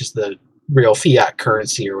know which is the real fiat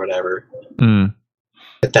currency or whatever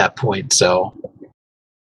at that point. So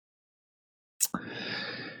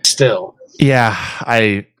still, yeah,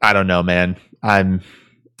 I don't know, man.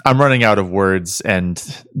 I'm running out of words and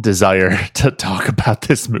desire to talk about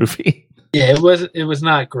this movie. Yeah, it was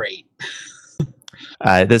not great.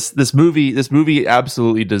 This movie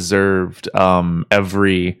absolutely deserved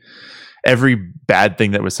every bad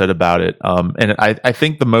thing that was said about it. And I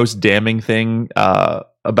think the most damning thing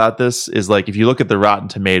about this is like if you look at the Rotten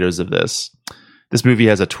Tomatoes of this movie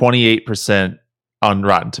has a 28% on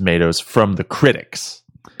Rotten Tomatoes from the critics.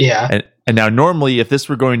 Yeah. And now normally if this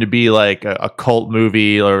were going to be like a cult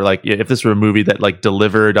movie or like if this were a movie that like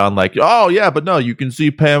delivered on like, oh yeah, but no, you can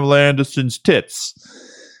see Pamela Anderson's tits.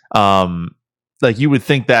 Like you would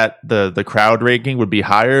think that the crowd ranking would be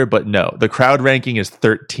higher, but no, the crowd ranking is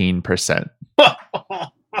 13%.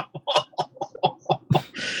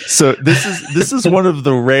 So this is one of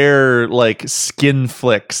the rare like skin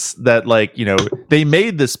flicks that like, you know, they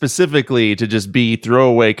made this specifically to just be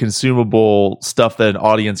throwaway consumable stuff that an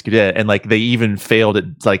audience could get, and like they even failed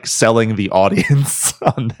at like selling the audience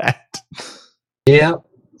on that. Yeah.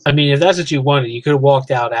 I mean, if that's what you wanted, you could have walked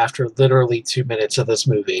out after literally 2 minutes of this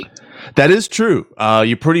movie. That is true.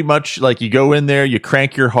 You pretty much like you go in there, you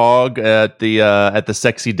crank your hog at the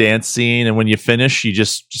sexy dance scene, and when you finish, you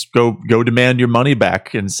just go demand your money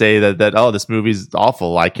back and say that oh, this movie's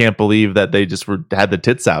awful. I can't believe that they just had the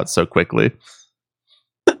tits out so quickly.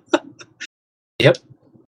 Yep.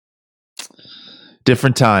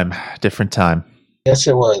 Different time. Yes,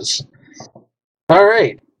 it was. All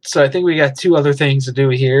right. So I think we got two other things to do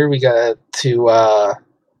here. We got to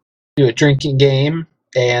do a drinking game,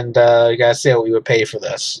 and we got to say what we would pay for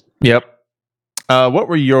this. Yep. What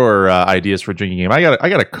were your ideas for a drinking game? I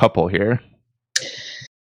got a couple here.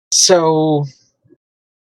 So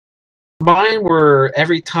mine were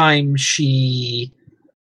every time she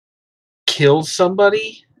kills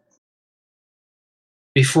somebody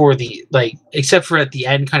before the except for at the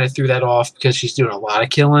end, kind of threw that off because she's doing a lot of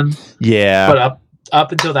killing. Yeah. But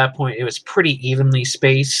up until that point, it was pretty evenly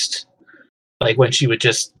spaced. Like when she would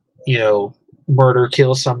just, murder,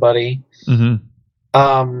 kill somebody.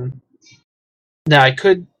 Mm-hmm. Now I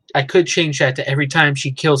could change that to every time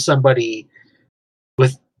she kills somebody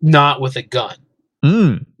not with a gun.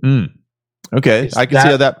 Okay, I can see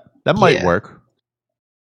how that might work.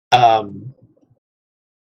 And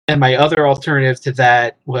my other alternative to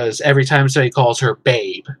that was every time somebody calls her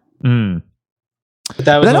babe. But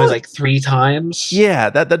that was only like 3 times. Yeah,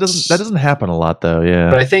 that doesn't happen a lot though. Yeah,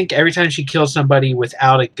 but I think every time she kills somebody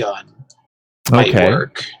without a gun might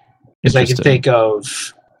work, because I can think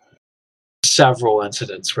of several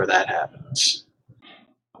incidents where that happens.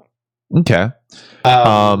 Okay.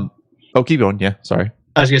 Keep going. Yeah, sorry.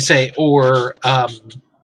 I was gonna say, or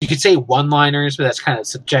you could say one-liners, but that's kind of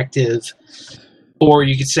subjective. Or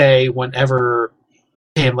you could say whenever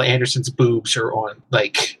Pamela Anderson's boobs are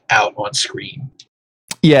out on screen.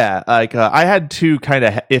 Yeah, I had 2 kind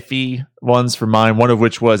of iffy ones for mine. One of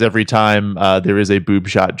which was every time there is a boob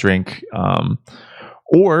shot, drink.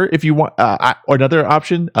 Or if you want, or another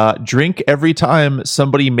option, drink every time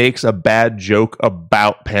somebody makes a bad joke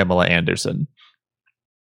about Pamela Anderson.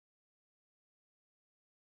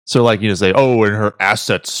 So, say, oh, and her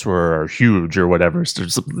assets were huge or whatever. So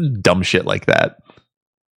some dumb shit like that.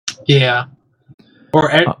 Yeah. Or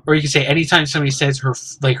you could say anytime somebody says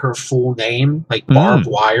her full name, like Barb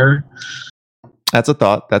Wire. That's a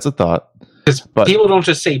thought. Because people don't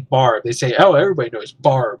just say Barb; they say, "Oh, everybody knows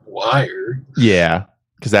Barb Wire." Yeah,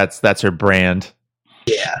 because that's her brand.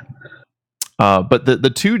 Yeah. But the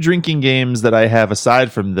 2 drinking games that I have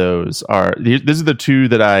aside from those are these are the 2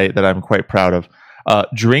 that I'm quite proud of.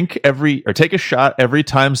 Take a shot every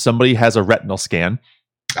time somebody has a retinal scan.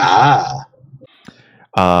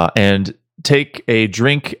 And take a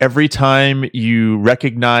drink every time you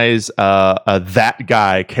recognize a that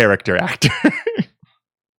guy character actor.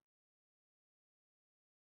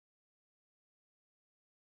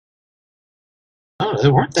 Oh,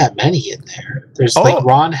 there weren't that many in there. There's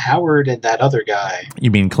Ron Howard and that other guy.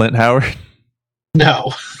 You mean Clint Howard?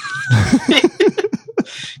 No.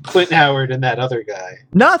 Clint Howard and that other guy.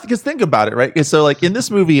 No, because think about it, right? So in this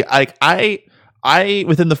movie, I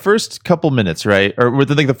within the first couple minutes, right, or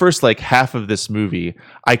within like the first like half of this movie,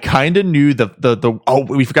 I kind of knew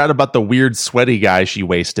we forgot about the weird sweaty guy she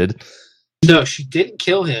wasted. No, she didn't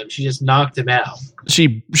kill him. She just knocked him out.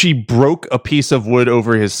 She broke a piece of wood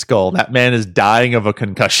over his skull. That man is dying of a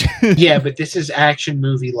concussion. Yeah, but this is action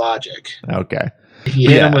movie logic. Okay. If you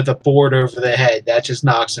hit him with a board over the head, that just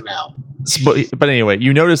knocks him out. But anyway,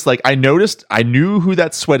 you noticed, like, I knew who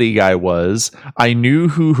that sweaty guy was. I knew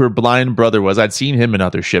who her blind brother was. I'd seen him in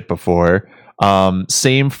other shit before.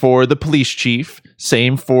 Same for the police chief.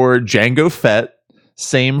 Same for Jango Fett.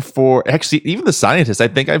 Same for actually even the scientist. I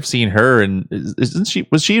think I've seen her, and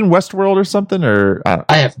was she in Westworld or something? Or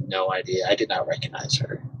I have no idea. I did not recognize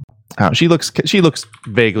her. She looks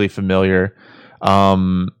vaguely familiar.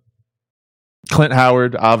 Clint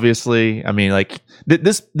Howard, obviously. I mean, like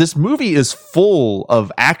this movie is full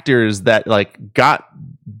of actors that like got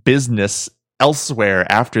business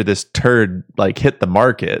elsewhere after this turd like hit the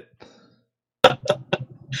market.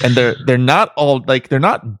 And they're not all like they're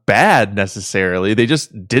not bad necessarily. They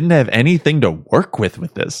just didn't have anything to work with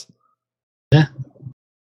this. Yeah.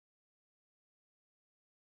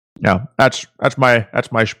 Yeah, that's my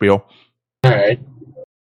spiel. All right.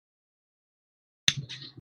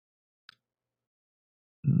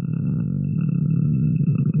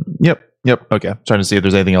 Yep. Okay. Trying to see if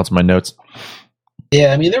there's anything else in my notes.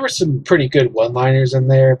 Yeah, I mean there were some pretty good one-liners in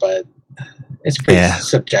there, but it's pretty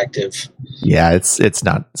subjective. Yeah, it's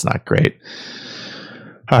not great.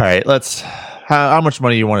 All right, how much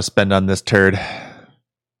money you want to spend on this turd?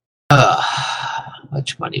 How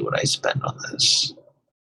much money would I spend on this?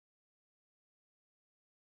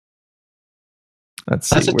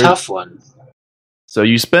 That's a tough one. So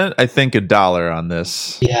you spent, I think, $1 on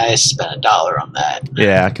this. Yeah, I spent $1 on that.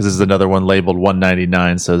 Yeah, because this is another one labeled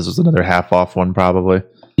 $1.99, so this was another half off one, probably.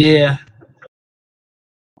 Yeah.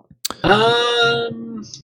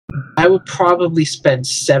 I would probably spend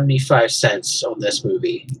 75 cents on this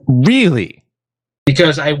movie. Really?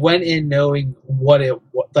 Because I went in knowing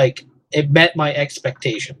it met my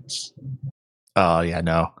expectations. Oh yeah,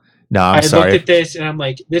 no, I'm sorry. I looked at this and I'm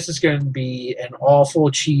like, this is going to be an awful,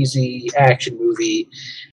 cheesy action movie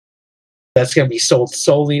that's going to be sold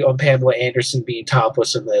solely on Pamela Anderson being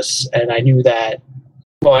topless in this. And I knew that.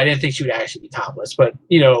 Well, I didn't think she would actually be topless, but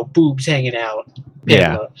boobs hanging out.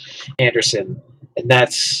 Pamela Anderson, and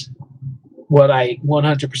that's what I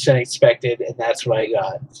 100% expected, and that's what I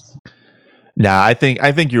got. Nah, I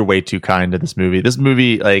think you're way too kind to this movie. This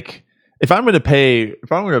movie, like, if I'm going to pay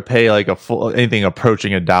like a full anything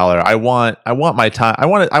approaching $1, I want my time. I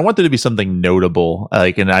want there to be something notable,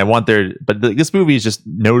 like, and I want there. But this movie is just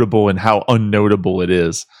notable in how unnotable it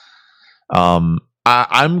is.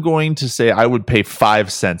 I'm going to say I would pay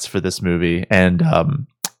 5 cents for this movie, and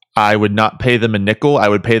I would not pay them a nickel. I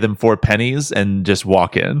would pay them 4 pennies and just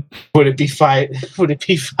walk in. Would it be 5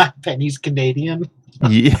 pennies Canadian?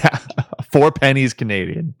 Yeah, 4 pennies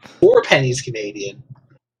Canadian. 4 pennies Canadian.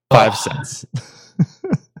 5 cents.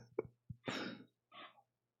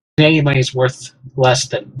 Canadian money is worth less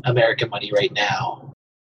than American money right now.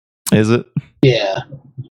 Is it? Yeah.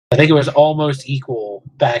 I think it was almost equal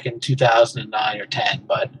back in 2009 or 10,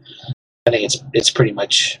 but I think it's pretty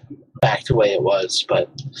much back to the way it was. But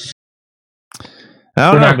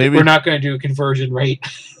I don't know. Maybe we're not going to do a conversion rate.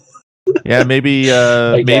 Yeah, maybe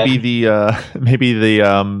like maybe the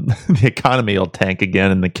economy will tank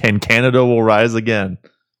again, and Canada will rise again.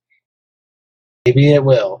 Maybe it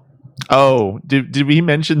will. Oh, did we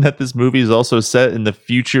mention that this movie is also set in the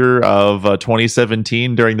future of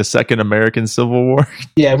 2017 during the Second American Civil War?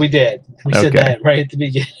 Yeah, we did. We said that right at the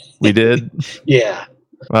beginning. We did? Yeah.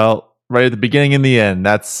 Well, right at the beginning and the end.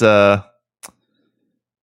 That's what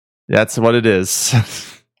it is.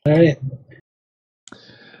 All right.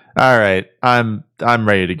 All right. I'm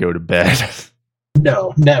ready to go to bed.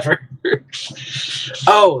 No, never.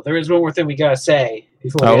 Oh, there is one more thing we gotta say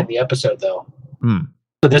before we end the episode, though.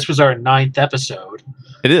 So this was our 9th episode.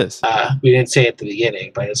 It is. We didn't say it at the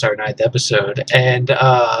beginning, but it's our 9th episode. And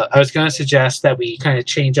I was going to suggest that we kind of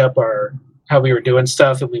change up how we were doing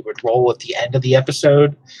stuff, and we would roll at the end of the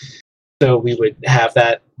episode. So we would have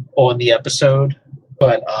that on the episode.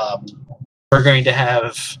 But we're going to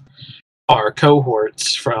have our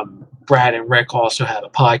cohorts from Brad and Rick also have a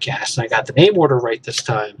podcast. And I got the name order right this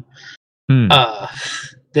time.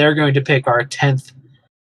 They're going to pick our 10th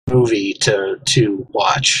movie to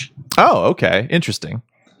watch. Oh, okay. Interesting.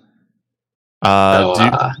 So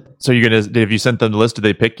you're gonna have you sent them the list? Did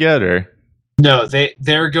they pick yet, or no?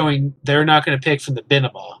 They're not going to pick from the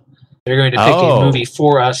Binema. They're going to pick a movie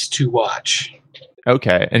for us to watch.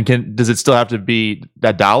 Okay, and does it still have to be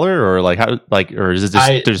 $1, or like how, like, or is it just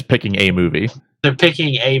they're just picking a movie? they're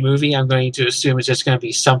picking a movie, I'm going to assume it's just going to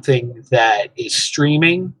be something that is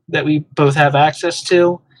streaming that we both have access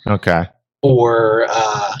to. Okay. Or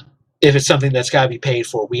if it's something that's got to be paid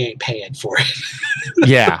for, we ain't paying for it.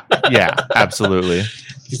 Yeah, absolutely.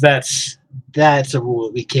 Because that's a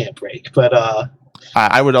rule we can't break. But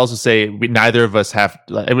I would also say neither of us have.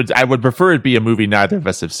 I would prefer it be a movie neither of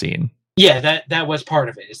us have seen. Yeah, that was part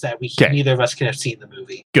of it. Is that neither of us can have seen the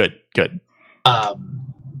movie. Good.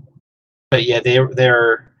 But yeah,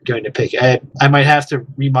 they're going to pick. I might have to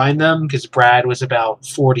remind them because Brad was about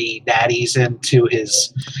 40 natties into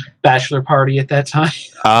his bachelor party at that time.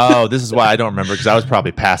 Oh, this is why I don't remember, because I was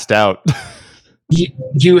probably passed out.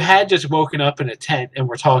 You had just woken up in a tent and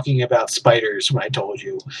were talking about spiders when I told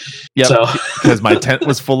you. Yep, so, because my tent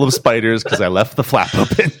was full of spiders because I left the flap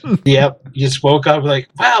open. Yep, you just woke up like,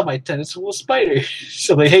 wow, my tent is full of spiders.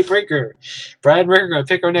 So like, hey, Breaker, Brad and Breaker are going to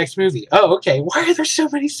pick our next movie. Oh, okay. Why are there so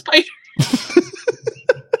many spiders?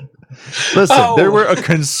 Listen, there were a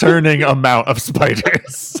concerning amount of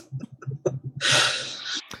spiders.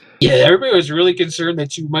 Yeah, everybody was really concerned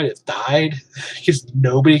that you might have died because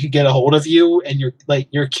nobody could get a hold of you, and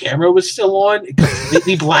your camera was still on,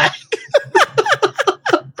 completely black.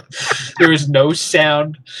 There was no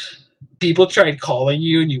sound. People tried calling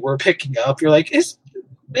you, and you weren't picking up. You're like,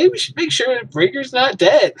 maybe we should make sure that Breaker's not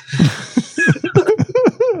dead.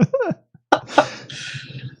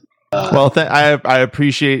 Well, I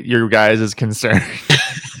appreciate your guys' concern.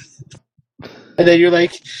 And then you're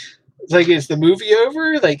like, is the movie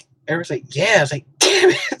over? Like, everyone's like, yeah. I was like,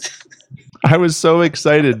 damn it. I was so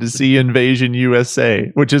excited to see Invasion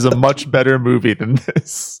USA, which is a much better movie than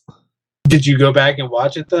this. Did you go back and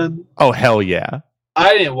watch it then? Oh, hell yeah.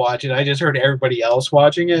 I didn't watch it. I just heard everybody else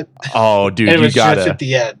watching it. Oh, dude, and it was just at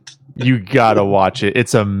the end. You gotta watch it.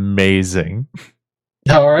 It's amazing.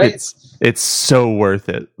 All right. It's so worth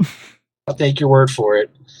it. I'll take your word for it.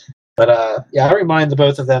 But yeah, I remind the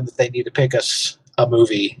both of them that they need to pick us a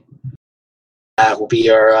movie. That will be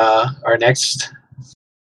our next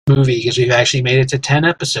movie because we've actually made it to 10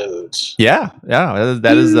 episodes. Yeah.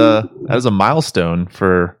 That is a milestone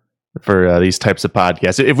for these types of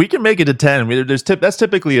podcasts. If we can make it to 10, that's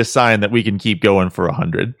typically a sign that we can keep going for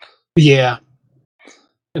 100. Yeah.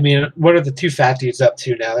 I mean, what are the two fat dudes up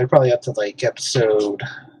to now? They're probably up to like episode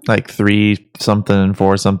 3 something,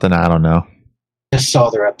 4 something. I don't know. I saw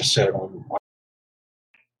their episode on.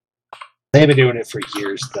 They've been doing it for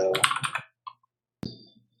years, though.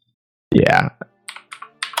 Yeah.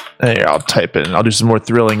 Here, I'll type in. I'll do some more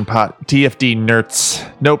thrilling TFD nerds.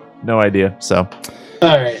 Nope, no idea. So,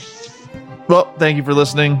 all right. Well, thank you for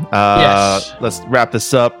listening. Yes. Let's wrap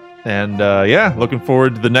this up. And yeah, looking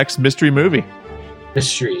forward to the next mystery movie.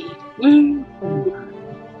 Mystery. Woo.